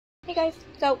Hey guys,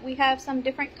 so we have some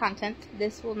different content.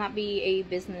 This will not be a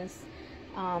business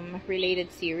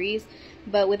related series,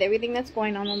 but with everything that's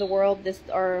going on in the world, these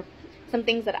are some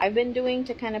things that I've been doing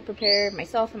to kind of prepare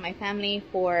myself and my family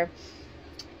for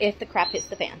if the crap hits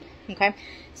the fan. Okay,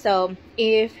 so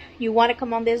if you want to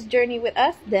come on this journey with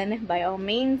us, then by all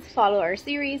means follow our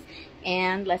series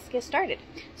and let's get started.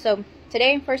 So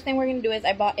today, first thing we're going to do is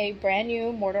I bought a brand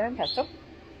new mortar and pestle.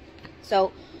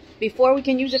 So before we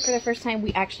can use it for the first time,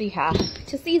 we actually have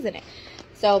to season it.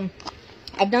 So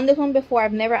I've done this one before.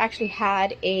 I've never actually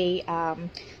had a,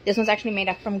 this one's actually made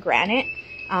from granite.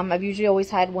 I've usually always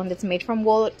had one that's made from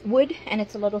wood, and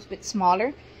it's a little bit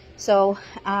smaller. So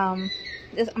I'm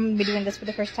going to be doing this for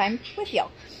the first time with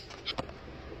y'all.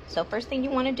 So first thing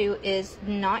you want to do is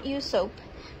not use soap,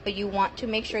 but you want to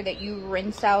make sure that you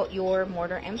rinse out your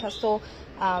mortar and pestle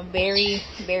very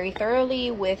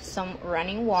thoroughly with some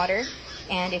running water.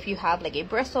 And if you have like a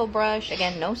bristle brush,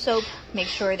 again, no soap, make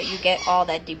sure that you get all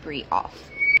that debris off.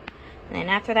 And then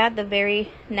after that, the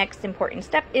very next important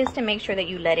step is to make sure that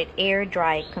you let it air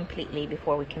dry completely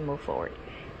before we can move forward.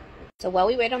 So while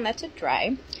we wait on that to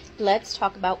dry, let's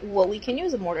talk about what we can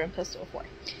use a mortar and pestle for.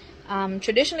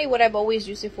 Traditionally, what I've always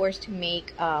used it for is to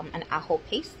make an ajo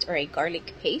paste or a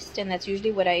garlic paste, and that's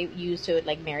usually what I use to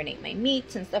like marinate my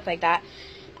meats and stuff like that.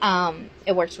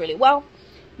 It works really well,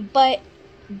 but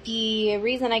the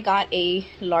reason I got a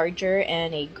larger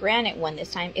and a granite one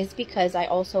this time is because I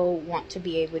also want to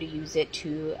be able to use it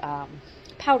to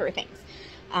powder things.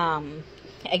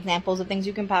 Examples of things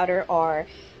you can powder are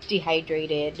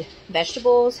dehydrated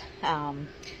vegetables,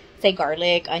 say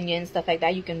garlic, onion, stuff like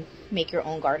that. You can make your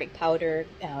own garlic powder,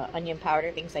 onion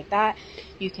powder, things like that.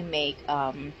 You can make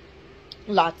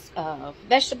lots of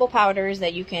vegetable powders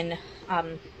that you can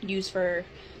use for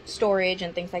storage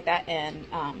and things like that, and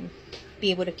be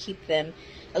able to keep them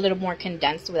a little more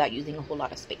condensed without using a whole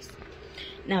lot of space.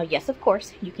 Now, yes, of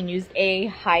course, you can use a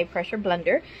high pressure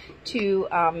blender to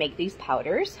make these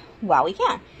powders while we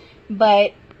can.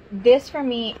 But this for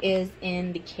me is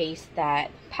in the case that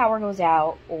power goes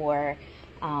out or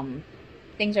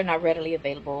things are not readily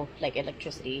available, like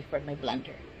electricity, for my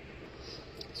blender.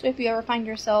 So if you ever find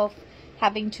yourself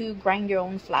having to grind your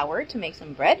own flour to make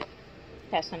some bread,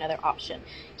 that's another option.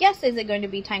 Yes, is it going to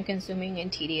be time consuming and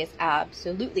tedious?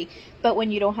 Absolutely. But when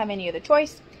you don't have any other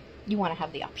choice, you want to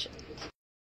have the option.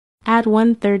 Add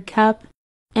 1/3 cup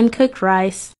and cooked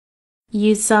rice.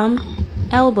 Use some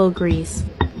elbow grease.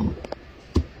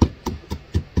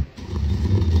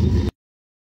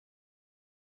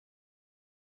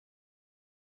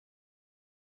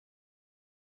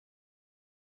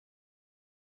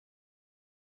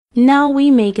 Now we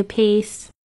make a paste.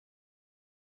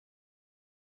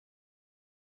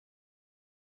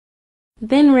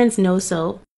 Then rinse no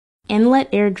soap and let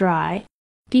air dry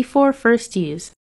before first use.